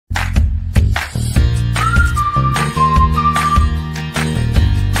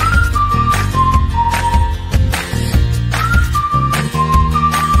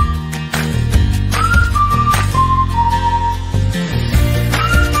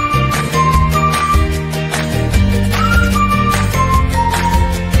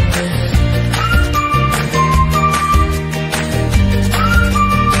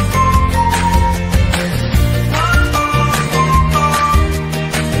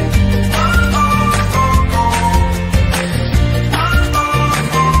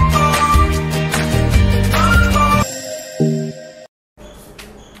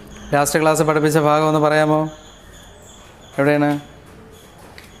Last class പഠിപ്പിച്ച ഭാഗം ഒന്ന് പറയാമോ? എവിടെയാണ്?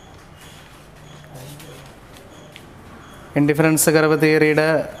 ഇൻഡിഫറൻസ് കർവ്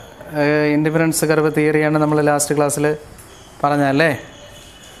തിയറിയാണ് നമ്മൾ ലാസ്റ്റ് ക്ലാസ്സിൽ പറഞ്ഞല്ലേ.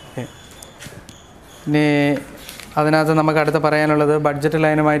 ഇനി അതിനകത്ത് നമുക്ക് അടുത്ത് പറയാനുള്ളത് ബഡ്ജറ്റ്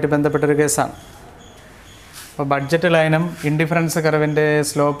ലൈനുമായിട്ട് ബന്ധപ്പെട്ടൊരു കേസാണ്. അപ്പോൾ ബഡ്ജറ്റ് ലൈനും ഇൻഡിഫറൻസ് കർവിൻ്റെ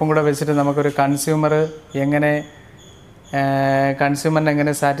സ്ലോപ്പും കൂടെ വെച്ചിട്ട് നമുക്കൊരു കൺസ്യൂമറിന്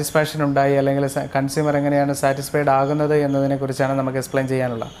എങ്ങനെ സാറ്റിസ്ഫാക്ഷൻ ഉണ്ടായി, അല്ലെങ്കിൽ കൺസ്യൂമർ എങ്ങനെയാണ് സാറ്റിസ്ഫൈഡ് ആകുന്നത് എന്നതിനെക്കുറിച്ചാണ് നമുക്ക് എക്സ്പ്ലെയിൻ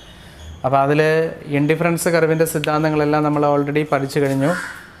ചെയ്യാനുള്ളത്. അപ്പോൾ അതിൽ ഇൻഡിഫറൻസ് കർവിൻ്റെ സിദ്ധാന്തങ്ങളെല്ലാം നമ്മൾ ഓൾറെഡി പഠിച്ചു കഴിഞ്ഞു.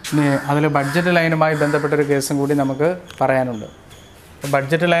 ഇനി അതിൽ ബഡ്ജറ്റ് ലൈനുമായി ബന്ധപ്പെട്ടൊരു കേസും കൂടി നമുക്ക് പറയാനുണ്ട്. അപ്പോൾ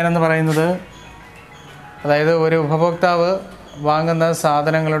ബഡ്ജറ്റ് ലൈൻ എന്ന് പറയുന്നത്, അതായത് ഒരു ഉപഭോക്താവ് വാങ്ങുന്ന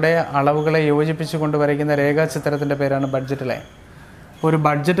സാധനങ്ങളുടെ അളവുകളെ യോജിപ്പിച്ച് കൊണ്ട് വരയ്ക്കുന്ന രേഖാചിത്രത്തിൻ്റെ പേരാണ് ബഡ്ജറ്റ് ലൈൻ. ഒരു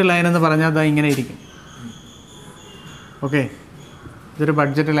ബഡ്ജറ്റ് ലൈൻ എന്ന് പറഞ്ഞാൽ അത് ഇങ്ങനെ ഇരിക്കും. ഓക്കെ, ഇതൊരു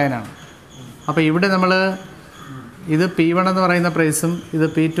ബഡ്ജറ്റ് ലൈനാണ്. അപ്പോൾ ഇവിടെ നമ്മൾ ഇത് P1 എന്ന് പറയുന്ന പ്രൈസും ഇത്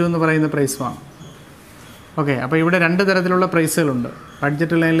P2 എന്ന് പറയുന്ന പ്രൈസുമാണ്. ഓക്കെ, അപ്പോൾ ഇവിടെ രണ്ട് തരത്തിലുള്ള പ്രൈസുകളുണ്ട്.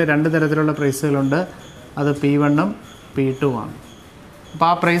 ബഡ്ജറ്റ് ലൈനിൽ രണ്ട് തരത്തിലുള്ള പ്രൈസുകളുണ്ട്. അത് P1 P2 ആണ്. അപ്പോൾ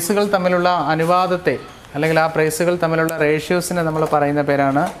ആ പ്രൈസുകൾ തമ്മിലുള്ള അനുപാതത്തെ, അല്ലെങ്കിൽ ആ പ്രൈസുകൾ തമ്മിലുള്ള റേഷ്യോസിനെ നമ്മൾ പറയുന്ന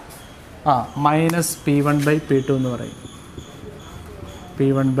പേരാണ് -P1/P2 എന്ന് പറയും.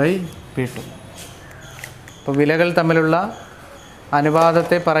 P1/P2. അപ്പോൾ വിലകൾ തമ്മിലുള്ള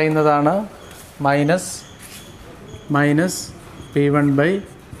അനുപാതത്തെ പറയുന്നതാണ്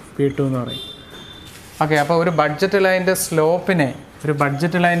 -P1/P2 എന്ന് പറയും. ഓക്കെ, അപ്പോൾ ഒരു ബഡ്ജറ്റ് ലൈൻ്റെ സ്ലോപ്പിനെ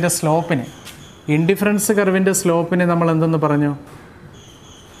ഇൻഡിഫറൻസ് കർവിൻ്റെ സ്ലോപ്പിനെ നമ്മൾ എന്തെന്ന് പറഞ്ഞു?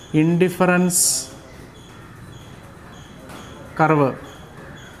 Indifference curve.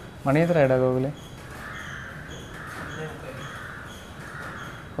 മണി എത്രയാടാ ഗോകുല്?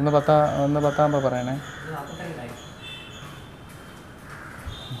 1:10 പറയണേ.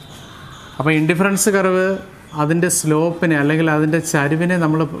 അപ്പോൾ ഇൻഡിഫറൻസ് കർവ് അതിൻ്റെ സ്ലോപ്പിനെ, അല്ലെങ്കിൽ അതിൻ്റെ ചരിവിനെ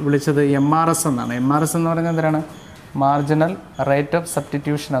നമ്മൾ വിളിച്ചത് MRS എന്നാണ്. MRS എന്ന് പറഞ്ഞാൽ എന്തിനാണ്? മാർജിനൽ റേറ്റ് ഓഫ്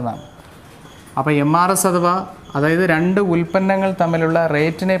സബ്സ്റ്റിറ്റ്യൂഷൻ എന്നാണ്. അപ്പോൾ MRS അതായത് രണ്ട് ഉൽപ്പന്നങ്ങൾ തമ്മിലുള്ള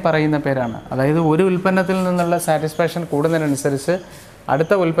റേറ്റിനെ പറയുന്ന പേരാണ്. അതായത് ഒരു ഉൽപ്പന്നത്തിൽ നിന്നുള്ള സാറ്റിസ്ഫാക്ഷൻ കൂടുന്നതിനനുസരിച്ച്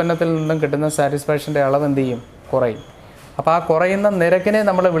അടുത്ത ഉൽപ്പന്നത്തിൽ നിന്നും കിട്ടുന്ന സാറ്റിസ്ഫാക്ഷൻ്റെ അളവ് എന്ത് ചെയ്യും? കുറയും. അപ്പോൾ ആ കുറയുന്ന നിരക്കിനെ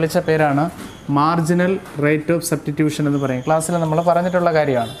നമ്മൾ വിളിച്ച പേരാണ് മാർജിനൽ റേറ്റ് ഓഫ് സബ്സ്റ്റിറ്റ്യൂഷൻ എന്ന് പറയും. ക്ലാസ്സിൽ നമ്മൾ പറഞ്ഞിട്ടുള്ള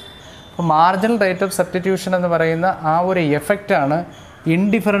കാര്യമാണ്. അപ്പോൾ മാർജിനൽ റേറ്റ് ഓഫ് സബ്സ്റ്റിറ്റ്യൂഷൻ എന്ന് പറയുന്ന ആ ഒരു എഫക്റ്റാണ്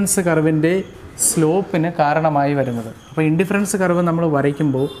ഇൻഡിഫറൻസ് കർവിൻ്റെ സ്ലോപ്പിന് കാരണമായി വരുന്നത്. അപ്പോൾ ഇൻഡിഫറൻസ് കർവ് നമ്മൾ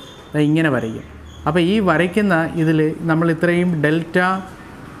വരയ്ക്കുമ്പോൾ ഇങ്ങനെ വരയ്ക്കും. അപ്പോൾ ഈ വരയ്ക്കുന്ന ഇതിൽ നമ്മൾ ഇത്രയും ഡെൽറ്റ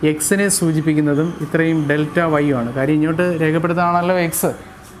എക്സിനെ സൂചിപ്പിക്കുന്നതും ഇത്രയും ഡെൽറ്റ വൈ ആണ്. കാര്യം ഇങ്ങോട്ട് രേഖപ്പെടുത്തുകയാണല്ലോ എക്സ്,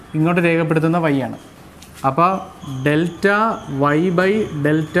 ഇങ്ങോട്ട് രേഖപ്പെടുത്തുന്ന വൈ ആണ്. അപ്പോൾ ഡെൽറ്റ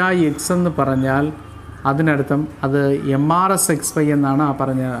y/ഡെൽറ്റ എക്സ് എന്ന് പറഞ്ഞാൽ അതിനർത്ഥം അത് MRS/XY എന്നാണ് ആ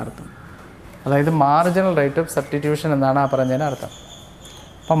പറഞ്ഞതിന് അർത്ഥം. അതായത് മാർജിനൽ റേറ്റ് ഓഫ് സബ്സ്റ്റിറ്റ്യൂഷൻ എന്നാണ് ആ പറഞ്ഞതിന് അർത്ഥം.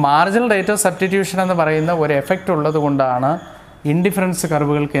 അപ്പോൾ മാർജിനൽ റേറ്റ് ഓഫ് സബ്സ്റ്റിറ്റ്യൂഷൻ എന്ന് പറയുന്ന ഒരു എഫക്റ്റ് ഉള്ളത് കൊണ്ടാണ് ഇൻഡിഫറൻസ്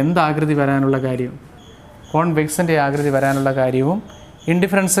കർവുകൾക്ക് എന്ത് ആകൃതി വരാനുള്ള കാര്യം? കോൺവെക്സിൻ്റെ ആകൃതി വരാനുള്ള കാര്യവും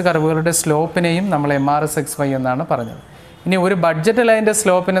ഇൻഡിഫറൻസ് കർവുകളുടെ സ്ലോപ്പിനെയും നമ്മൾ MRS/XY എന്നാണ് പറഞ്ഞത്. ഇനി ഒരു ബഡ്ജറ്റ് ലൈൻ്റെ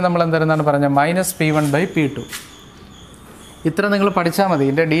സ്ലോപ്പിനെ നമ്മൾ എന്തെന്നാണ് പറഞ്ഞത്? -P1/P2. ഇത്ര നിങ്ങൾ പഠിച്ചാൽ മതി,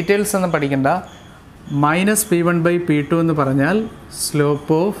 ഇതിൻ്റെ ഡീറ്റെയിൽസ് ഒന്നും പഠിക്കണ്ട. -P1/P2 എന്ന് പറഞ്ഞാൽ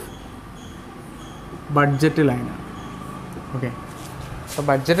സ്ലോപ്പ് ഓഫ് ബഡ്ജറ്റ് ലൈനാണ്. ഓക്കെ, അപ്പോൾ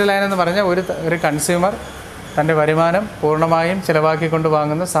ബഡ്ജറ്റ് ലൈൻ എന്ന് പറഞ്ഞാൽ ഒരു കൺസ്യൂമർ തൻ്റെ വരുമാനം പൂർണ്ണമായും ചിലവാക്കിക്കൊണ്ട്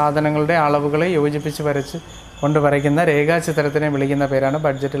വാങ്ങുന്ന സാധനങ്ങളുടെ അളവുകളെ യോജിപ്പിച്ച് വരയ്ക്കുന്ന രേഖാചിത്രത്തിനെ വിളിക്കുന്ന പേരാണ്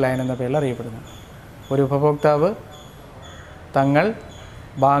ബഡ്ജറ്റ് ലൈൻ എന്ന പേരിൽ അറിയപ്പെടുന്നത്. ഒരു ഉപഭോക്താവ് തങ്ങൾ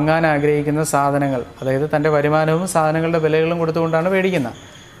വാങ്ങാൻ ആഗ്രഹിക്കുന്ന സാധനങ്ങൾ, അതായത് തൻ്റെ വരുമാനവും സാധനങ്ങളുടെ വിലകളും കൊടുത്തുകൊണ്ടാണ് മേടിക്കുന്നത്.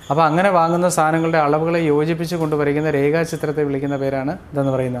 അപ്പോൾ അങ്ങനെ വാങ്ങുന്ന സാധനങ്ങളുടെ അളവുകളെ യോജിപ്പിച്ച് വരയ്ക്കുന്ന രേഖാചിത്രത്തെ വിളിക്കുന്ന പേരാണ്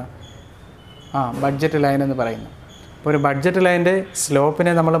ഇതെന്ന് പറയുന്നത് ബഡ്ജറ്റ് ലൈൻ എന്ന് പറയുന്നത്. അപ്പോൾ ഒരു ബഡ്ജറ്റ് ലൈൻ്റെ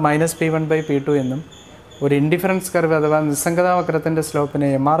സ്ലോപ്പിനെ നമ്മൾ -P1/P2 എന്നും ഒരു ഇൻഡിഫറൻസ് കർവ് അഥവാ നിസ്സംഗതാവക്രത്തിൻ്റെ സ്ലോപ്പിനെ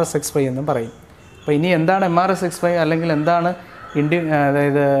MRS/XY എന്നും പറയും. അപ്പോൾ ഇനി എന്താണ് MRS/XY, അല്ലെങ്കിൽ എന്താണ്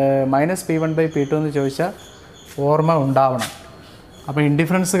അതായത് -P1/P2 എന്ന് ചോദിച്ചാൽ ഓർമ്മ ഉണ്ടാവണം. അപ്പോൾ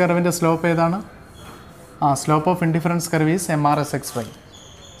ഇൻഡിഫറൻസ് കർവിൻ്റെ സ്ലോപ്പ് ഏതാണ്? Slope of indifference curve is MRS/XY.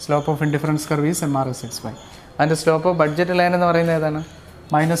 Slope of indifference curve is MRS/XY. അതിൻ്റെ സ്ലോപ്പ് ഓഫ് ബഡ്ജറ്റ് ലൈൻ എന്ന് പറയുന്നത് ഏതാണ്?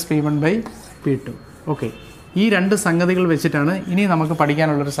 -P1/P2. ഓക്കെ, ഈ രണ്ട് സംഗതികൾ വെച്ചിട്ടാണ് ഇനി നമുക്ക്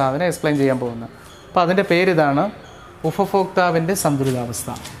പഠിക്കാനുള്ളൊരു സാധനം എക്സ്പ്ലെയിൻ ചെയ്യാൻ പോകുന്നത്. അപ്പോൾ അതിൻ്റെ പേരിതാണ് ഉപഭോക്താവിൻ്റെ സന്തുലിതാവസ്ഥ.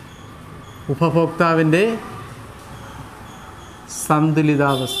 ഉപഭോക്താവിൻ്റെ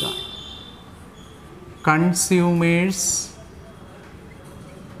സന്തുലിതാവസ്ഥ, കൺസ്യൂമേഴ്സ്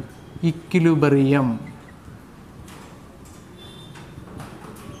ഇക്വിലിബ്രിയം.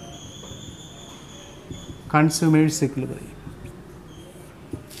 Consumers equilibrium.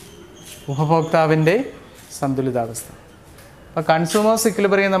 ഉപഭോക്താവിൻ്റെ സന്തുലിതാവസ്ഥ. അപ്പോൾ കൺസ്യൂമേഴ്സ്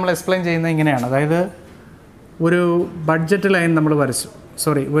ഇക്വിലിബ്രിയം നമ്മൾ എക്സ്പ്ലെയിൻ ചെയ്യുന്നത് ഇങ്ങനെയാണ്. അതായത് ഒരു ബഡ്ജറ്റ് ലൈൻ നമ്മൾ വരച്ചു,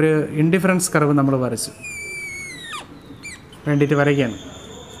 ഒരു ഇൻഡിഫറൻസ് കർവ് നമ്മൾ വരച്ചു വേണ്ടിയിട്ട് വരയ്ക്കുകയാണ്.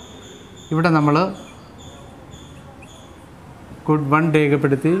 ഇവിടെ നമ്മൾ ഗുഡ് 1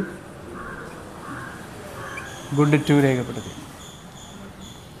 രേഖപ്പെടുത്തി, ഗുഡ് 2 രേഖപ്പെടുത്തി.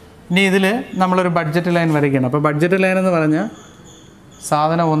 ഇനി ഇതിൽ നമ്മളൊരു ബഡ്ജറ്റ് ലൈൻ വരയ്ക്കുകയാണ്. അപ്പോൾ ബഡ്ജറ്റ് ലൈൻ എന്ന് പറഞ്ഞാൽ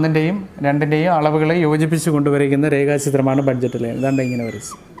സാധനം 1ൻ്റെയും 2ൻ്റെയും അളവുകളെ യോജിപ്പിച്ച് കൊണ്ടുവരയ്ക്കുന്ന രേഖാചിത്രമാണ് ബഡ്ജറ്റ് ലൈൻ. ഇതാണ്ട് ഇങ്ങനെ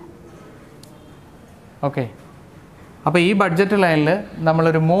വരച്ചു. ഓക്കെ, അപ്പോൾ ഈ ബഡ്ജറ്റ് ലൈനിൽ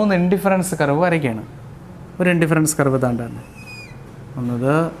നമ്മളൊരു 3 ഇൻഡിഫറൻസ് കർവ് വരയ്ക്കുകയാണ്. ഒരു ഇൻഡിഫറൻസ് കർവ് താണ്ടാണ്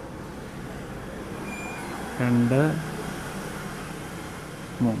 1, 2,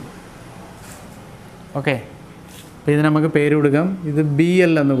 3. ഓക്കെ, അപ്പോൾ ഇത് നമുക്ക് പേര് കൊടുക്കാം. ഇത്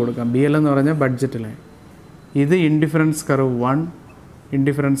BL എന്ന് കൊടുക്കാം. BL എന്ന് പറഞ്ഞാൽ ബഡ്ജറ്റ് ലൈൻ. ഇത് indifference curve 1,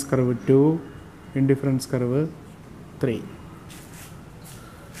 indifference curve 2, indifference curve 3.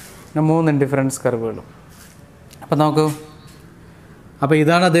 3 indifference കർവുകളും. അപ്പോൾ നോക്കൂ, അപ്പോൾ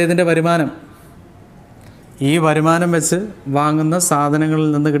ഇതാണ് അദ്ദേഹത്തിൻ്റെ വരുമാനം. ഈ വരുമാനം വെച്ച് വാങ്ങുന്ന സാധനങ്ങളിൽ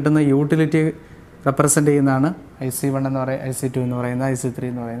നിന്ന് കിട്ടുന്ന യൂട്ടിലിറ്റി റെപ്രസെൻ്റ് ചെയ്യുന്നതാണ് IC1 എന്ന് പറയുന്നത്, IC2 എന്ന് പറയുന്നത്, IC3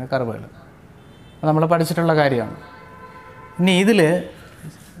 എന്ന് പറയുന്ന കർവുകൾ. അത് നമ്മൾ പഠിച്ചിട്ടുള്ള കാര്യമാണ്. ഇനി ഇതിൽ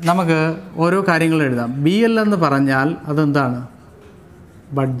നമുക്ക് ഓരോ കാര്യങ്ങൾ എഴുതാം. BL എന്ന് പറഞ്ഞാൽ അതെന്താണ്?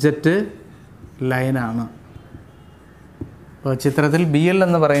 ബഡ്ജറ്റ് ലൈനാണ്. അപ്പോൾ ചിത്രത്തിൽ BL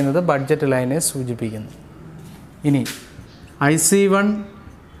എന്ന് പറയുന്നത് ബഡ്ജറ്റ് ലൈനെ സൂചിപ്പിക്കുന്നു. ഇനി IC1,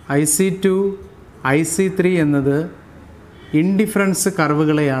 IC2, IC3 എന്നത് ഇൻഡിഫറൻസ്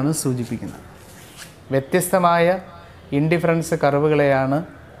കർവുകളെയാണ് സൂചിപ്പിക്കുന്നത്. വ്യത്യസ്തമായ ഇൻഡിഫറൻസ് കർവുകളെയാണ്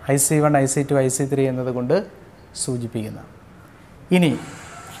IC1, IC2, IC3 എന്നതുകൊണ്ട് സൂചിപ്പിക്കുന്നത്. ഇനി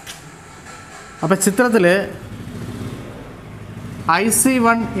അപ്പോൾ ചിത്രത്തിൽ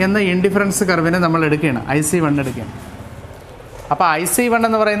IC1 എന്ന ഇൻഡിഫറൻസ് കർവിനെ നമ്മൾ എടുക്കുകയാണ്. IC1 എടുക്കുകയാണ്. അപ്പോൾ IC1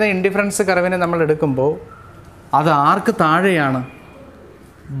 എന്ന് പറയുന്ന ഇൻഡിഫറൻസ് കർവിനെ നമ്മൾ എടുക്കുമ്പോൾ അത് ആർക്ക് താഴെയാണ്?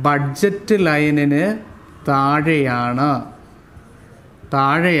 ബഡ്ജറ്റ് ലൈനിന് താഴെയാണ്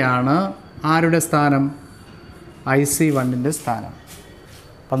ആരുടെ സ്ഥാനം? IC1ൻ്റെ സ്ഥാനം.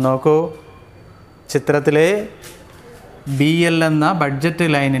 അപ്പം നോക്കൂ, ചിത്രത്തിലെ BL എന്ന ബഡ്ജറ്റ്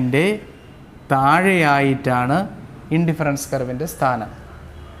ലൈനിൻ്റെ താഴെയായിട്ടാണ് ഇൻഡിഫറൻസ് കർവിൻ്റെ സ്ഥാനം.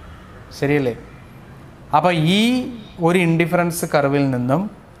 ശരിയല്ലേ? അപ്പോൾ ഈ ഒരു ഇൻഡിഫറൻസ് കർവിൽ നിന്നും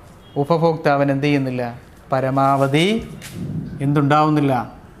ഉപഭോക്താവിന് എന്ത് ചെയ്യുന്നില്ല? പരമാവധി എന്തുണ്ടാവുന്നില്ല?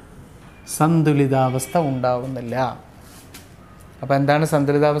 സന്തുലിതാവസ്ഥ ഉണ്ടാവുന്നില്ല. അപ്പോൾ എന്താണ്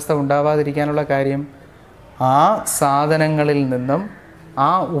സന്തുലിതാവസ്ഥ ഉണ്ടാവാതിരിക്കാനുള്ള കാര്യം? ആ സാധനങ്ങളിൽ നിന്നും ആ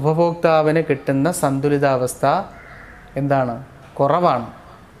ഉപഭോക്താവിന് കിട്ടുന്ന സന്തുലിതാവസ്ഥ എന്താണ്? കുറവാണ്.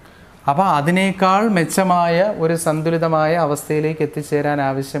 അപ്പോൾ അതിനേക്കാൾ മെച്ചമായ ഒരു സന്തുലിതമായ അവസ്ഥയിലേക്ക് എത്തിച്ചേരാൻ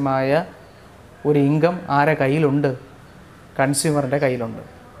ആവശ്യമായ ഒരു ഇൻകം ആരുടെ കയ്യിലുണ്ട്? കൺസ്യൂമറിൻ്റെ കയ്യിലുണ്ട്.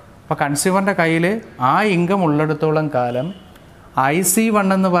 അപ്പോൾ കൺസ്യൂമറിൻ്റെ കയ്യിൽ ആ ഇൻകം ഉള്ളിടത്തോളം കാലം IC1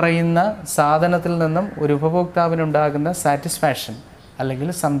 എന്ന് പറയുന്ന സാധനത്തിൽ നിന്നും ഒരു ഉപഭോക്താവിനുണ്ടാകുന്ന സാറ്റിസ്ഫാക്ഷൻ അല്ലെങ്കിൽ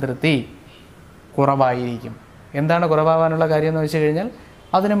സംതൃപ്തി കുറവായിരിക്കും. എന്താണ് കുറവാകാനുള്ള കാര്യം എന്ന് വെച്ച് കഴിഞ്ഞാൽ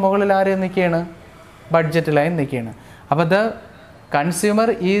അതിന് മുകളിൽ ആര് നിൽക്കുകയാണ്? ബഡ്ജറ്റ് ലൈൻ നിൽക്കുകയാണ്. അപ്പോൾ the consumer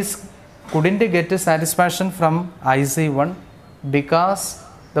couldn't get satisfaction from IC1 because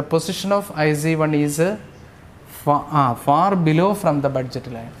the position of IC1 is far below from the budget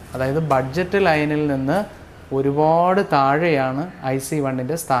line. അതായത് ബഡ്ജറ്റ് ലൈനിൽ നിന്ന് ഒരുപാട് താഴെയാണ്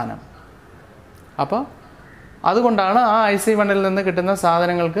IC1ൻ്റെ സ്ഥാനം. അപ്പോൾ അതുകൊണ്ടാണ് ആ IC1ൽ നിന്ന് കിട്ടുന്ന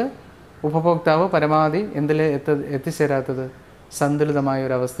സാധനങ്ങൾക്ക് ഉപഭോക്താവ് പരമാവധി എത്തിച്ചേരാത്തത്? സന്തുലിതമായ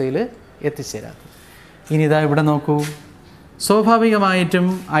ഒരു അവസ്ഥയിൽ എത്തിച്ചേരാത്തത്. ഇനി ഇതാ ഇവിടെ നോക്കൂ, സ്വാഭാവികമായിട്ടും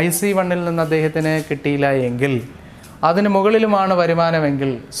IC1ൽ നിന്ന് അദ്ദേഹത്തിന് കിട്ടിയില്ല എങ്കിൽ, അതിന് മുകളിലുമാണ്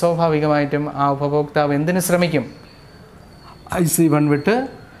വരുമാനമെങ്കിൽ സ്വാഭാവികമായിട്ടും ആ ഉപഭോക്താവ് എന്തിന് ശ്രമിക്കും? IC1 വിട്ട്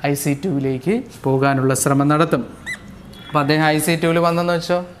IC2ലേക്ക് പോകാനുള്ള ശ്രമം നടത്തും. അപ്പോൾ അദ്ദേഹം IC2ൽ വന്നെന്ന്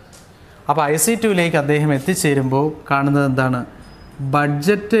വെച്ചോ. അപ്പോൾ IC2ലേക്ക് അദ്ദേഹം എത്തിച്ചേരുമ്പോൾ കാണുന്നത് എന്താണ്?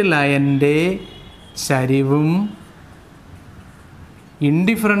 ബഡ്ജറ്റ് ലൈനിൻ്റെ ചരിവും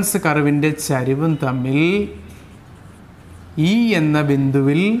ഇൻഡിഫറൻസ് കർവിൻ്റെ ചരിവും തമ്മിൽ E എന്ന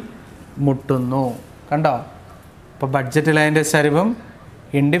ബിന്ദുവിൽ മുട്ടുന്നു. കണ്ടോ? അപ്പോൾ ബഡ്ജറ്റ് ലൈനിൻ്റെ ചരിവും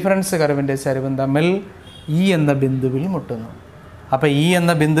ഇൻഡിഫറൻസ് കർവിൻ്റെ ചരിവും തമ്മിൽ E എന്ന ബിന്ദുവിൽ മുട്ടുന്നു. അപ്പോൾ E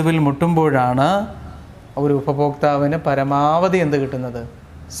എന്ന ബിന്ദുവിൽ മുട്ടുമ്പോഴാണ് ഒരു ഉപഭോക്താവിന് പരമാവധി എന്ത് കിട്ടുന്നത്?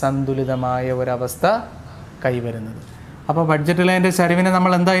 സന്തുലിതമായ ഒരവസ്ഥ കൈവരുന്നത്. അപ്പോൾ ബഡ്ജറ്റ് ലൈനിൻ്റെ ചരിവിനെ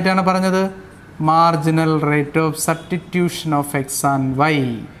നമ്മൾ എന്തായിട്ടാണ് പറഞ്ഞത്? Marginal rate of substitution of X and Y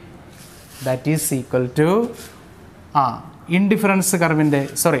that is equal two indifference കർവിൻ്റെ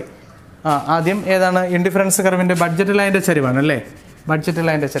ആദ്യം ഏതാണ്? ഇൻഡിഫറൻസ് കർവിൻ്റെ ബഡ്ജറ്റ് ലൈനിൻ്റെ ചരിവാണ് അല്ലേ? ബഡ്ജറ്റ്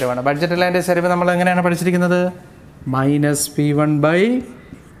ലൈൻ്റെ ചരിവാണ്. ബഡ്ജറ്റ് ലൈൻ്റെ ചരിവ് നമ്മൾ എങ്ങനെയാണ് പഠിച്ചിരിക്കുന്നത്?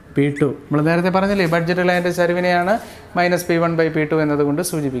 -P1/P2. നമ്മൾ നേരത്തെ പറഞ്ഞില്ലേ ബഡ്ജറ്റ് ലൈൻ്റെ ചരിവിനെയാണ് -P1/P2 എന്നതുകൊണ്ട്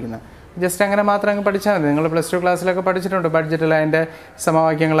സൂചിപ്പിക്കുന്നത്. ജസ്റ്റ് അങ്ങനെ മാത്രം അങ്ങ് പഠിച്ചാൽ മതി. നിങ്ങൾ +2 ക്ലാസ്സിലൊക്കെ പഠിച്ചിട്ടുണ്ട്, ബഡ്ജറ്റ് ലൈൻ്റെ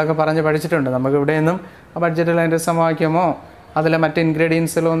സമവാക്യങ്ങളൊക്കെ പറഞ്ഞ് പഠിച്ചിട്ടുണ്ട്. നമുക്കിവിടെ നിന്നും ബഡ്ജറ്റ് ലൈൻ്റെ സമവാക്യമോ അതിലെ മറ്റ്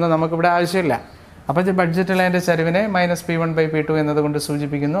ഇൻഗ്രീഡിയൻസിലോ ഒന്നും നമുക്കിവിടെ ആവശ്യമില്ല. അപ്പോൾ ബഡ്ജറ്റ് ലൈൻ്റെ ചരിവിനെ -P1/P2 എന്നതുകൊണ്ട്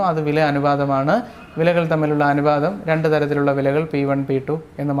സൂചിപ്പിക്കുന്നു. അത് വില അനുപാതമാണ്. വിലകൾ തമ്മിലുള്ള അനുപാതം 2 തരത്തിലുള്ള വിലകൾ P1 P2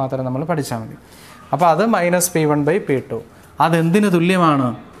 എന്ന് മാത്രം നമ്മൾ പഠിച്ചാൽ മതി. അപ്പോൾ അത് -P1/P2. അതെന്തിന് തുല്യമാണ്?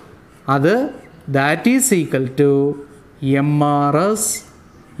 അത് that is equal to MRS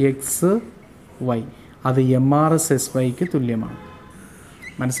XY. അത് MRS SYക്ക് തുല്യമാണ്.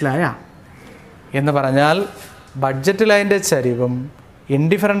 മനസ്സിലായ? എന്ന് പറഞ്ഞാൽ ബഡ്ജറ്റ് ലൈൻ്റെ ചരിവും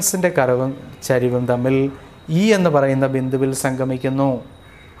ഇൻഡിഫറൻസിൻ്റെ ചരിവും തമ്മിൽ E എന്ന് പറയുന്ന ബിന്ദുവിൽ സംഗമിക്കുന്നു.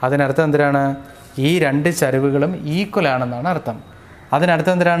 അതിനർത്ഥം എന്തിനാണ്? ഈ 2 ചരിവുകളും ഈക്വൽ ആണെന്നാണ് അർത്ഥം.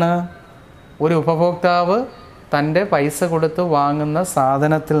 അതിനർത്ഥം എന്തിനാണ്? ഒരു ഉപഭോക്താവ് തൻ്റെ പൈസ കൊടുത്ത് വാങ്ങുന്ന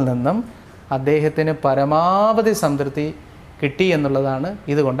സാധനത്തിൽ നിന്നും അദ്ദേഹത്തിന് പരമാവധി സംതൃപ്തി കിട്ടി എന്നുള്ളതാണ്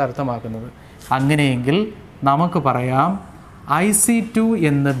ഇതുകൊണ്ട് അർത്ഥമാക്കുന്നത്. അങ്ങനെയെങ്കിൽ നമുക്ക് പറയാം IC2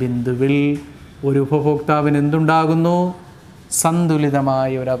 എന്ന ബിന്ദുവിൽ ഒരു ഉപഭോക്താവിന് എന്തുണ്ടാകുന്നു?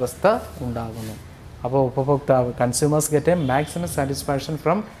 സന്തുലിതമായ ഒരവസ്ഥ ഉണ്ടാകുന്നു. അപ്പോൾ ഉപഭോക്താവ് consumers get A maximum satisfaction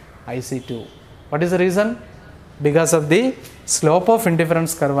from IC2. What is the reason? Because of the slope of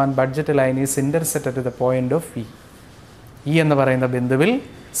indifference curve and budget line is intersected at the point of E. E എന്ന് പറയുന്ന ബിന്ദുവിൽ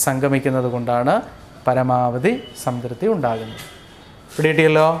സംഗമിക്കുന്നത് കൊണ്ടാണ് പരമാവധി സംതൃപ്തി ഉണ്ടാകുന്നത്.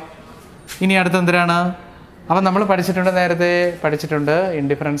 പിടികിട്ടിയല്ലോ? ഇനി അടുത്തെന്തിനാണ്? അപ്പം നമ്മൾ നേരത്തെ പഠിച്ചിട്ടുണ്ട്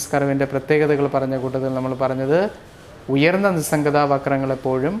ഇൻഡിഫറൻസ് കർവിൻ്റെ പ്രത്യേകതകൾ പറഞ്ഞ കൂട്ടത്തിൽ നമ്മൾ പറഞ്ഞത് ഉയർന്ന നിസ്സംഗതാ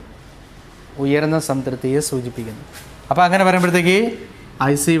വക്രങ്ങളെപ്പോഴും ഉയർന്ന സംതൃപ്തിയെ സൂചിപ്പിക്കുന്നു. അപ്പോൾ അങ്ങനെ പറയുമ്പോഴത്തേക്ക്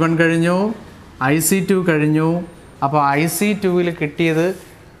IC1 കഴിഞ്ഞു, IC2 കഴിഞ്ഞു. അപ്പോൾ IC2വിൽ കിട്ടിയത്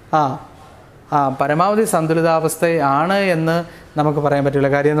പരമാവധി സന്തുലിതാവസ്ഥയാണ് എന്ന് നമുക്ക് പറയാൻ പറ്റില്ല.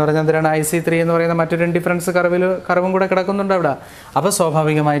 കാര്യം എന്ന് പറഞ്ഞാൽ എന്തിനാണ്? IC3 എന്ന് പറയുന്ന മറ്റൊരു ഇൻഡിഫറൻസ് കർവും കൂടെ കിടക്കുന്നുണ്ട് അവിടെ. അപ്പോൾ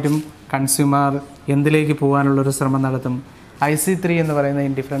സ്വാഭാവികമായിട്ടും കൺസ്യൂമർ എന്തിലേക്ക് പോകാനുള്ളൊരു ശ്രമം നടത്തും? IC3 എന്ന് പറയുന്ന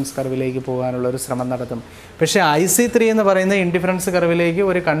ഇൻഡിഫറൻസ് കർവിലേക്ക് പോകാനുള്ളൊരു ശ്രമം നടത്തും. പക്ഷേ IC3 എന്ന് പറയുന്ന ഇൻഡിഫറൻസ് കർവിലേക്ക്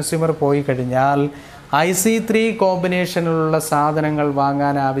ഒരു കൺസ്യൂമർ പോയി കഴിഞ്ഞാൽ IC3 കോമ്പിനേഷനിലുള്ള സാധനങ്ങൾ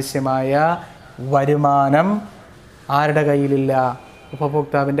വാങ്ങാൻ ആവശ്യമായ വരുമാനം ആരുടെ കയ്യിലില്ല?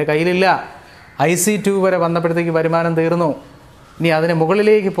 ഉപഭോക്താവിൻ്റെ കയ്യിലില്ല. IC2 വരെ വന്നപ്പോഴത്തേക്ക് വരുമാനം തീർന്നു. ഇനി അതിന്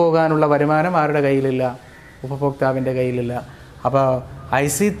മുകളിലേക്ക് പോകാനുള്ള വരുമാനം ആരുടെ കയ്യിലില്ല? ഉപഭോക്താവിൻ്റെ കയ്യിലില്ല. അപ്പോൾ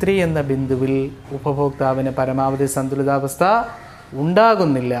IC3 എന്ന ബിന്ദുവിൽ ഉപഭോക്താവിന് പരമാവധി സന്തുലിതാവസ്ഥ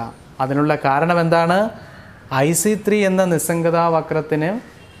ഉണ്ടാകുന്നില്ല. അതിനുള്ള കാരണം എന്താണ്? IC3 എന്ന നിസ്സംഗതാ വക്രത്തിന്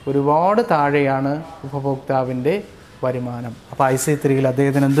ഒരുപാട് താഴെയാണ് ഉപഭോക്താവിൻ്റെ വരുമാനം. അപ്പോൾ IC3യിൽ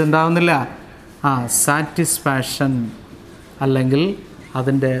അദ്ദേഹത്തിന് എന്തുണ്ടാകുന്നില്ല? സാറ്റിസ്ഫാക്ഷൻ അല്ലെങ്കിൽ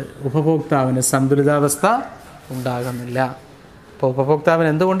അതിൻ്റെ ഉപഭോക്താവിന് സന്തുലിതാവസ്ഥ ഉണ്ടാകുന്നില്ല. അപ്പോൾ ഉപഭോക്താവിന്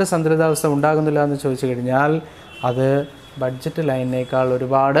എന്തുകൊണ്ട് സന്തുലിതാവസ്ഥ ഉണ്ടാകുന്നില്ല എന്ന് ചോദിച്ചു കഴിഞ്ഞാൽ അത് ബഡ്ജറ്റ് ലൈനിനേക്കാൾ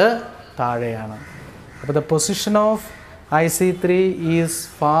ഒരുപാട് താഴെയാണ്. അപ്പോൾ the position of IC3 is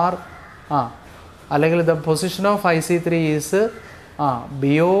far അല്ലെങ്കിൽ the position of IC3 is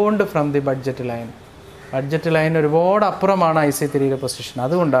beyond from the budget line. Budget line ഒരുപാട് അപ്പുറമാണ് IC3യുടെ പൊസിഷൻ.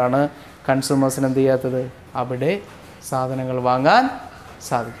 അതുകൊണ്ടാണ് കൺസ്യൂമേഴ്സിന് എന്ത് ചെയ്യാത്തത്? അവിടെ സാധനങ്ങൾ വാങ്ങാൻ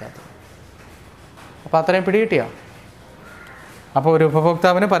സാധിക്കാത്തത്. അപ്പോൾ അത്രയും പിടികിട്ടിയോ? അപ്പോൾ ഒരു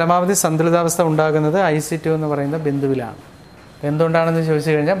ഉപഭോക്താവിന് പരമാവധി സന്തുലിതാവസ്ഥ ഉണ്ടാകുന്നത് IC2 എന്ന് പറയുന്ന ബിന്ദുവിലാണ്. എന്തുകൊണ്ടാണെന്ന്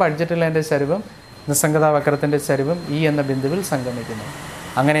ചോദിച്ചു കഴിഞ്ഞാൽ ബഡ്ജറ്റ് ലൈൻ്റെ ചരിവും നിസ്സംഗതാ വക്രത്തിൻ്റെ ചരിവും E എന്ന ബിന്ദുവിൽ സംഗമിക്കുന്നു.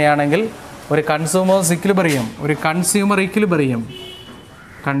 അങ്ങനെയാണെങ്കിൽ ഒരു കൺസ്യൂമർ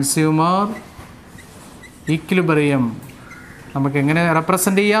ഇക്വിലിബ്രിയം നമുക്ക് എങ്ങനെ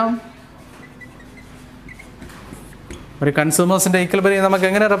റെപ്രസെൻ്റ് ചെയ്യാം? ഒരു കൺസ്യൂമേഴ്സിൻ്റെ ഇക്വിലിബ്രിയം നമുക്ക്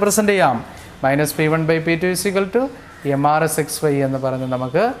എങ്ങനെ റെപ്രസെൻ്റ് ചെയ്യാം? -P1/P2 = MRS XY എന്ന് പറഞ്ഞ്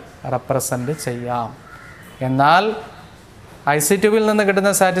നമുക്ക് റെപ്രസെൻ്റ് ചെയ്യാം. എന്നാൽ IC2വിൽ നിന്ന്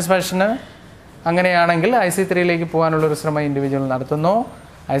കിട്ടുന്ന സാറ്റിസ്ഫാക്ഷന് അങ്ങനെയാണെങ്കിൽ IC3യിലേക്ക് പോകാനുള്ളൊരു ശ്രമം ഇൻഡിവിജ്വൽ നടത്തുന്നു.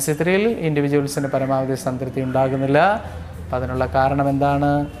 IC3യിൽ ഇൻഡിവിജ്വൽസിന് പരമാവധി സംതൃപ്തി ഉണ്ടാകുന്നില്ല. അപ്പം അതിനുള്ള കാരണം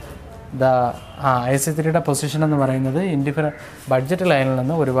എന്താണ്? IC3യുടെ പൊസിഷൻ എന്ന് പറയുന്നത് ബഡ്ജറ്റ് ലൈനിൽ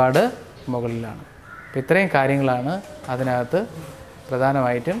നിന്ന് ഒരുപാട് മുകളിലാണ്. അപ്പോൾ ഇത്രയും കാര്യങ്ങളാണ് അതിനകത്ത്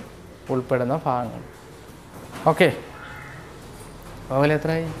പ്രധാനമായിട്ടും ഉൾപ്പെടുന്ന ഭാഗങ്ങൾ. ഓക്കെ, അതുപോലെ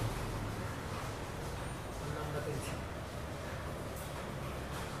എത്രയായി?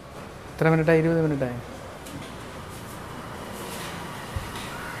 എത്ര മിനിറ്റായി? 20 മിനിറ്റായി.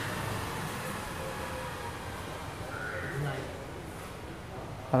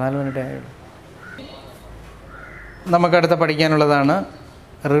 നമുക്കടുത്ത് പഠിക്കാനുള്ളതാണ്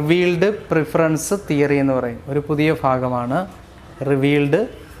റിവീൽഡ് പ്രിഫറൻസ് തിയറി എന്ന് പറയും. ഒരു പുതിയ ഭാഗമാണ് revealed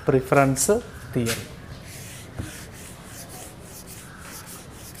preference theory.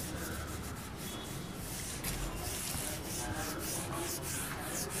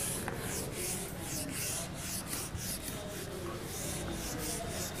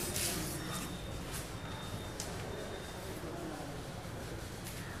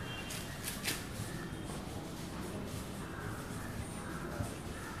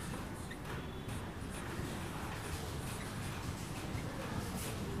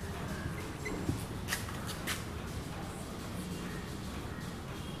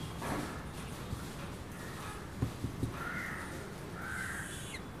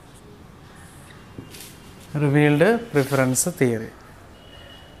 Revealed preference theory,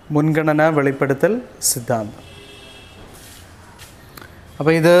 മുൻഗണന വെളിപ്പെടുത്തൽ സിദ്ധാന്തം.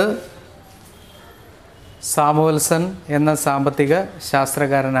 അപ്പോൾ ഇത് സാമുവൽസൺ എന്ന സാമ്പത്തിക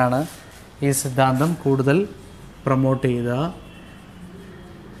ശാസ്ത്രകാരനാണ് ഈ സിദ്ധാന്തം കൂടുതൽ പ്രൊമോട്ട് ചെയ്തത്.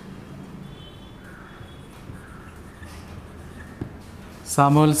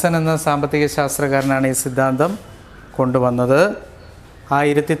 സാമുവൽസൺ എന്ന സാമ്പത്തിക ശാസ്ത്രകാരനാണ് ഈ സിദ്ധാന്തം കൊണ്ടുവന്നത്.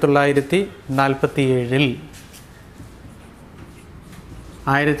 1947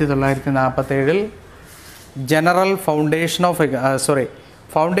 general foundation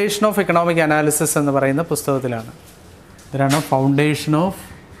of economic analysis എന്ന് പറയുന്ന പുസ്തകത്തിലാണ്. ഇതിലാണ് ഫൗണ്ടേഷൻ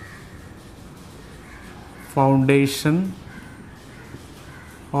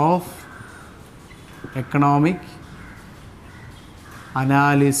ഓഫ് എക്കണോമിക്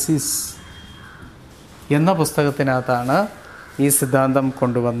അനാലിസിസ് എന്ന പുസ്തകത്തിനകത്താണ് ഈ സിദ്ധാന്തം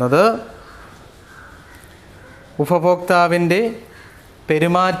കൊണ്ടുവന്നത്. ഉപഭോക്താവിൻ്റെ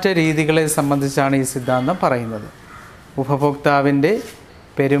പെരുമാറ്റ രീതികളെ സംബന്ധിച്ചാണ് ഈ സിദ്ധാന്തം പറയുന്നത്. ഉപഭോക്താവിൻ്റെ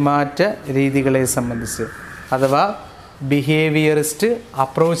പെരുമാറ്റ രീതികളെ സംബന്ധിച്ച്, അഥവാ ബിഹേവിയറിസ്റ്റ്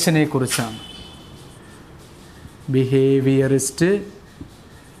അപ്രോച്ചിനെ കുറിച്ചാണ്. ബിഹേവിയറിസ്റ്റ്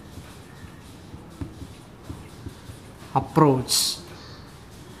അപ്രോച്ച്,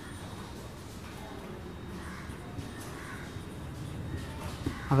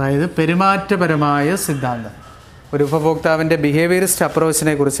 അതായത് പെരുമാറ്റപരമായ സിദ്ധാന്തം. ഒരു ഉപഭോക്താവിൻ്റെ ബിഹേവിയറിസ്റ്റ്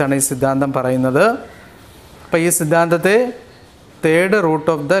അപ്രോച്ചിനെ കുറിച്ചാണ് ഈ സിദ്ധാന്തം പറയുന്നത്. അപ്പോൾ ഈ സിദ്ധാന്തത്തെ third root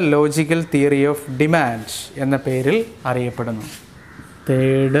of the logical theory of demand എന്ന പേരിൽ അറിയപ്പെടുന്നു.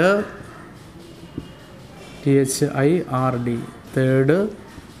 Third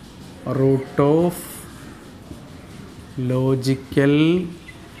root of logical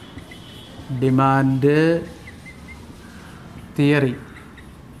demand theory.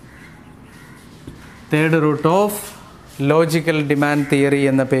 Third root of logical demand theory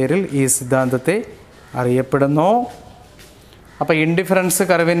എന്ന പേരിൽ ഈ സിദ്ധാന്തത്തെ അറിയപ്പെടുന്നു. അപ്പോൾ ഇൻഡിഫറൻസ്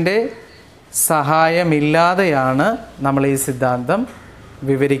കർവിൻ്റെ സഹായമില്ലാതെയാണ് നമ്മൾ ഈ സിദ്ധാന്തം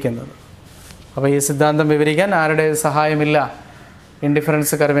വിവരിക്കുന്നത്. അപ്പോൾ ഈ സിദ്ധാന്തം വിവരിക്കാൻ ആരുടെ സഹായമില്ല?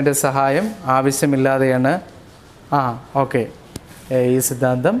 ഇൻഡിഫറൻസ് കർവിൻ്റെ സഹായം ആവശ്യമില്ലാതെയാണ് ഈ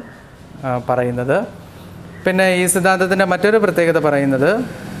സിദ്ധാന്തം പറയുന്നത്. പിന്നെ ഈ സിദ്ധാന്തത്തിൻ്റെ മറ്റൊരു പ്രത്യേകത പറയുന്നത്,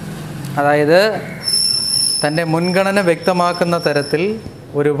 അതായത് തൻ്റെ മുൻഗണന വ്യക്തമാക്കുന്ന തരത്തിൽ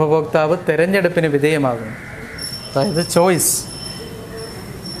ഒരു ഉപഭോക്താവ് തിരഞ്ഞെടുപ്പിന് വിധേയമാകുന്നു. അതായത്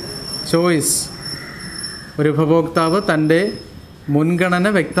ചോയ്സ് ഒരു ഉപഭോക്താവ് തൻ്റെ മുൻഗണന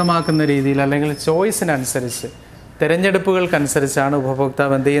വ്യക്തമാക്കുന്ന രീതിയിൽ, അല്ലെങ്കിൽ ചോയ്സിനനുസരിച്ച്, തിരഞ്ഞെടുപ്പുകൾക്കനുസരിച്ചാണ്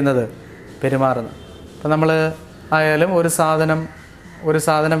ഉപഭോക്താവ് എന്ത് ചെയ്യുന്നത്? പെരുമാറുന്നത്. അപ്പോൾ നമ്മൾ ആയാലും ഒരു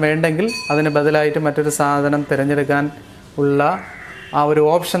സാധനം വേണ്ടെങ്കിൽ അതിന് ബദലായിട്ട് മറ്റൊരു സാധനം തിരഞ്ഞെടുക്കാൻ ഉള്ള ആ ഒരു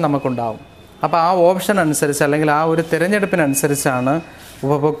ഓപ്ഷൻ നമുക്കുണ്ടാവും. അപ്പോൾ ആ ഓപ്ഷൻ അനുസരിച്ച്, അല്ലെങ്കിൽ ആ ഒരു തിരഞ്ഞെടുപ്പിനനുസരിച്ചാണ്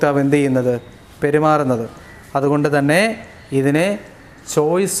ഉപഭോക്താവ് എന്ത് ചെയ്യുന്നത്? പെരുമാറുന്നത്. അതുകൊണ്ട് തന്നെ ഇതിനെ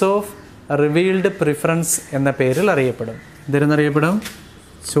ചോയ്സ് ഓഫ് റിവീൽഡ് പ്രിഫറൻസ് എന്ന പേരിൽ അറിയപ്പെടും. ഇതിനെന്നറിയപ്പെടും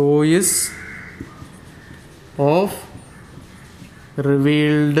choice of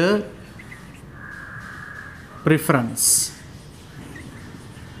revealed preference.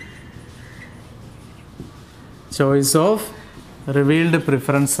 Choice of revealed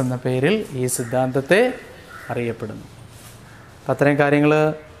preference എന്ന പേരിൽ ഈ സിദ്ധാന്തത്തെ അറിയപ്പെടുന്നു. അപ്പം അത്രയും കാര്യങ്ങൾ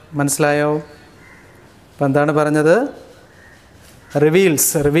മനസ്സിലായോ? അപ്പം എന്താണ് പറഞ്ഞത്?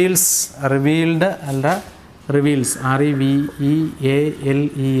 റിവീൽഡ് അല്ല, റിവീൽസ്,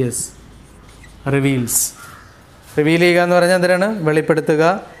 REVEALES, റിവീൽസ്. റിവീൽ ചെയ്യുക എന്ന് പറഞ്ഞാൽ എന്തിനാണ്? വെളിപ്പെടുത്തുക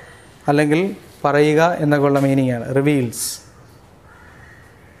അല്ലെങ്കിൽ പറയുക എന്നൊക്കെയുള്ള മീനിങ്ങാണ് റിവീൽസ്.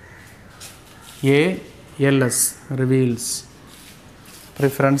 ALS, റിവീൽസ്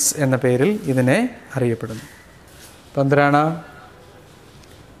പ്രിഫറൻസ് എന്ന പേരിൽ ഇതിനെ അറിയപ്പെടുന്നു. അപ്പം എന്തിനാണ്?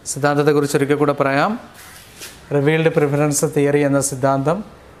 സിദ്ധാന്തത്തെക്കുറിച്ച് ഒരിക്കൽ കൂടെ പറയാം. റിവീൽഡ് പ്രിഫറൻസ് തിയറി എന്ന സിദ്ധാന്തം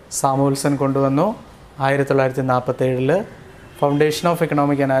സാമുവൽസൺ കൊണ്ടുവന്നു 1947. ഫൗണ്ടേഷൻ ഓഫ്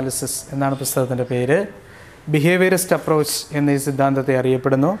എക്കണോമിക് അനാലിസിസ് എന്നാണ് പുസ്തകത്തിൻ്റെ പേര്. ബിഹേവിയറിസ്റ്റ് അപ്രോച്ച് എന്നീ സിദ്ധാന്തത്തെ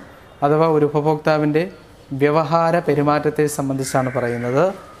അറിയപ്പെടുന്നു. അഥവാ ഒരു ഉപഭോക്താവിൻ്റെ വ്യവഹാര പെരുമാറ്റത്തെ സംബന്ധിച്ചാണ് പറയുന്നത്.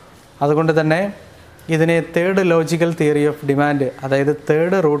 അതുകൊണ്ട് തന്നെ ഇതിനെ third logical theory of demand, അതായത്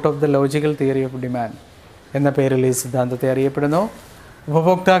third root of the logical theory of demand എന്ന പേരിൽ ഈ സിദ്ധാന്തത്തെ അറിയപ്പെടുന്നു.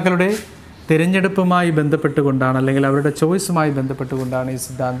 ഉപഭോക്താക്കളുടെ തിരഞ്ഞെടുപ്പുമായി ബന്ധപ്പെട്ടുകൊണ്ടാണ്, അല്ലെങ്കിൽ അവരുടെ ചോയ്സുമായി ബന്ധപ്പെട്ടുകൊണ്ടാണ് ഈ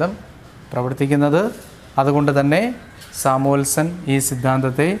സിദ്ധാന്തം പ്രവർത്തിക്കുന്നത്. അതുകൊണ്ട് തന്നെ സാമുവൽസൺ ഈ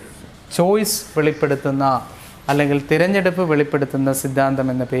സിദ്ധാന്തത്തെ ചോയ്സ് വെളിപ്പെടുത്തുന്ന, അല്ലെങ്കിൽ തിരഞ്ഞെടുപ്പ് വെളിപ്പെടുത്തുന്ന സിദ്ധാന്തം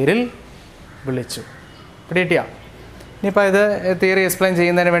എന്ന പേരിൽ വിളിച്ചു. പിടികിട്ടിയ? ഇനിയിപ്പോൾ ഇത് തിയറി എക്സ്പ്ലെയിൻ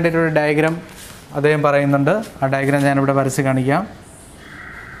ചെയ്യുന്നതിന് വേണ്ടിയിട്ടൊരു ഡയഗ്രാം അദ്ദേഹം പറയുന്നുണ്ട്. ആ ഡയഗ്രാം ഞാനിവിടെ വരച്ച് കാണിക്കാം.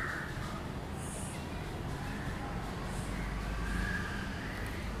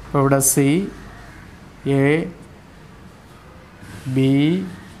 അപ്പോൾ ഇവിടെ C, A, B,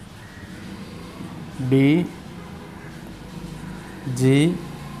 D, G,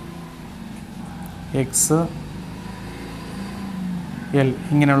 X, L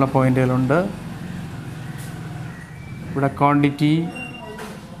ഇങ്ങനെയുള്ള പോയിന്റുകളുണ്ട്. ഇവിടെ quantity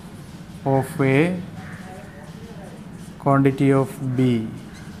of A, quantity of B.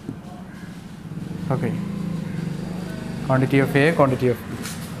 Okay, quantity of A, quantity of B.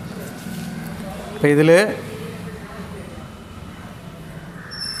 അപ്പോൾ ഇതിൽ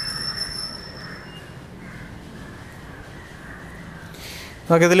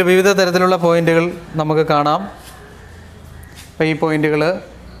നമുക്കിതിൽ വിവിധ തരത്തിലുള്ള പോയിന്റുകൾ നമുക്ക് കാണാം. അപ്പോൾ ഈ പോയിന്റുകൾ,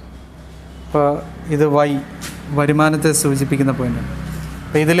 ഇപ്പോൾ ഇത് വരുമാനത്തെ സൂചിപ്പിക്കുന്ന പോയിൻ്റാണ്.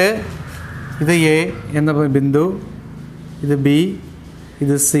 അപ്പോൾ ഇത് എ എന്ന ബിന്ദു, ഇത് ബി,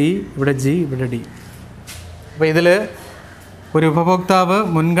 ഇത് സി, ഇവിടെ ജി, ഇവിടെ ഡി. അപ്പോൾ ഇതിൽ ഒരു ഉപഭോക്താവ്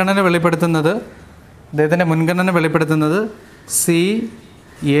അദ്ദേഹത്തിൻ്റെ മുൻഗണന വെളിപ്പെടുത്തുന്നത് സി,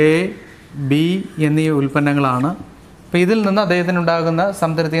 എ, ബി എന്നീ ഉൽപ്പന്നങ്ങളാണ്. അപ്പോൾ ഇതിൽ നിന്ന് അദ്ദേഹത്തിനുണ്ടാകുന്ന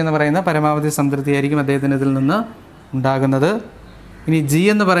സംതൃപ്തി എന്ന് പറയുന്ന പരമാവധി സംതൃപ്തിയായിരിക്കും അദ്ദേഹത്തിന് ഇതിൽ നിന്ന് ഉണ്ടാകുന്നത്. ഇനി ജി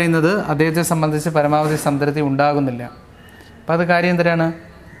എന്ന് പറയുന്നത് അദ്ദേഹത്തെ സംബന്ധിച്ച് പരമാവധി സംതൃപ്തി ഉണ്ടാകുന്നില്ല. അപ്പോൾ അത് കാര്യം എന്തിനാണ്?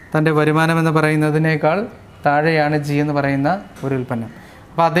 തൻ്റെ വരുമാനം എന്ന് പറയുന്നതിനേക്കാൾ താഴെയാണ് ജി എന്ന് പറയുന്ന ഒരു ഉൽപ്പന്നം.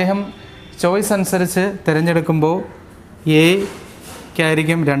 അപ്പോൾ അദ്ദേഹം ചോയ്സ് അനുസരിച്ച് തിരഞ്ഞെടുക്കുമ്പോൾ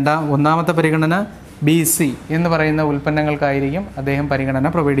എക്കായിരിക്കും ഒന്നാമത്തെ പരിഗണന, ബി, സി എന്ന് പറയുന്ന ഉൽപ്പന്നങ്ങൾക്കായിരിക്കും അദ്ദേഹം പരിഗണന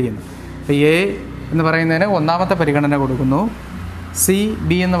പ്രൊവൈഡ് ചെയ്യുന്നത്. അപ്പോൾ എ എന്ന് പറയുന്നതിന് ഒന്നാമത്തെ പരിഗണന കൊടുക്കുന്നു, സി,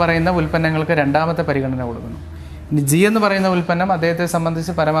 ബി എന്ന് പറയുന്ന ഉൽപ്പന്നങ്ങൾക്ക് രണ്ടാമത്തെ പരിഗണന കൊടുക്കുന്നു. ഇനി ജി എന്ന് പറയുന്ന ഉൽപ്പന്നം അദ്ദേഹത്തെ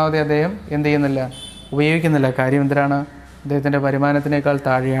സംബന്ധിച്ച് പരമാവധി അദ്ദേഹം എന്ത് ചെയ്യുന്നില്ല, ഉപയോഗിക്കുന്നില്ല. കാര്യം എന്തിനാണ്? അദ്ദേഹത്തിൻ്റെ വരുമാനത്തിനേക്കാൾ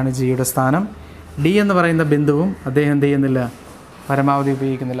താഴെയാണ് ജിയുടെ സ്ഥാനം. ഡി എന്ന് പറയുന്ന ബിന്ദുവും അദ്ദേഹം എന്ത് ചെയ്യുന്നില്ല, പരമാവധി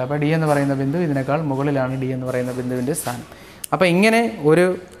ഉപയോഗിക്കുന്നില്ല. അപ്പോൾ ഡി എന്ന് പറയുന്ന ബിന്ദു ഇതിനേക്കാൾ മുകളിലാണ് ഡി എന്ന് പറയുന്ന ബിന്ദുവിൻ്റെ സ്ഥാനം. അപ്പോൾ ഇങ്ങനെ ഒരു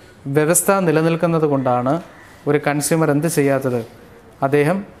വ്യവസ്ഥ നിലനിൽക്കുന്നത് കൊണ്ടാണ് ഒരു കൺസ്യൂമർ എന്ത് ചെയ്യാത്തത്?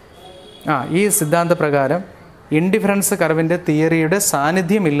 അദ്ദേഹം ഈ സിദ്ധാന്തപ്രകാരം ഇൻഡിഫറൻസ് കർവിൻ്റെ തിയറിയുടെ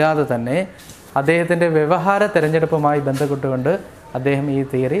സാന്നിധ്യമില്ലാതെ തന്നെ അദ്ദേഹത്തിൻ്റെ വ്യവഹാര തിരഞ്ഞെടുപ്പുമായി ബന്ധപ്പെട്ടുകൊണ്ട് അദ്ദേഹം ഈ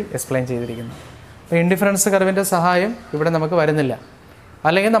തിയറി എക്സ്പ്ലെയിൻ ചെയ്തിരിക്കുന്നു. അപ്പോൾ ഇൻഡിഫറൻസ് കർവിൻ്റെ സഹായം ഇവിടെ നമുക്ക് വരുന്നില്ല.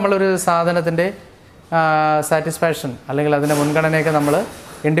 അല്ലെങ്കിൽ നമ്മളൊരു സാധനത്തിൻ്റെ സാറ്റിസ്ഫാക്ഷൻ അല്ലെങ്കിൽ അതിൻ്റെ മുൻഗണനയൊക്കെ നമ്മൾ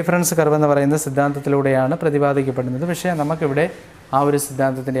ഇൻഡിഫറൻസ് കർവ് എന്ന് പറയുന്ന സിദ്ധാന്തത്തിലൂടെയാണ് പ്രതിപാദിക്കപ്പെടുന്നത്. പക്ഷേ നമുക്കിവിടെ ആ ഒരു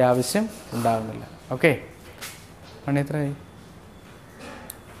സിദ്ധാന്തത്തിൻ്റെ ആവശ്യം ഉണ്ടാകുന്നില്ല. ഓക്കെ, പണി എത്രയായി?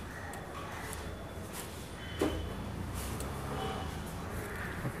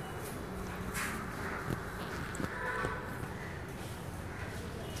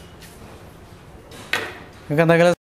 നിങ്ങൾക്ക് എന്തെങ്കിലും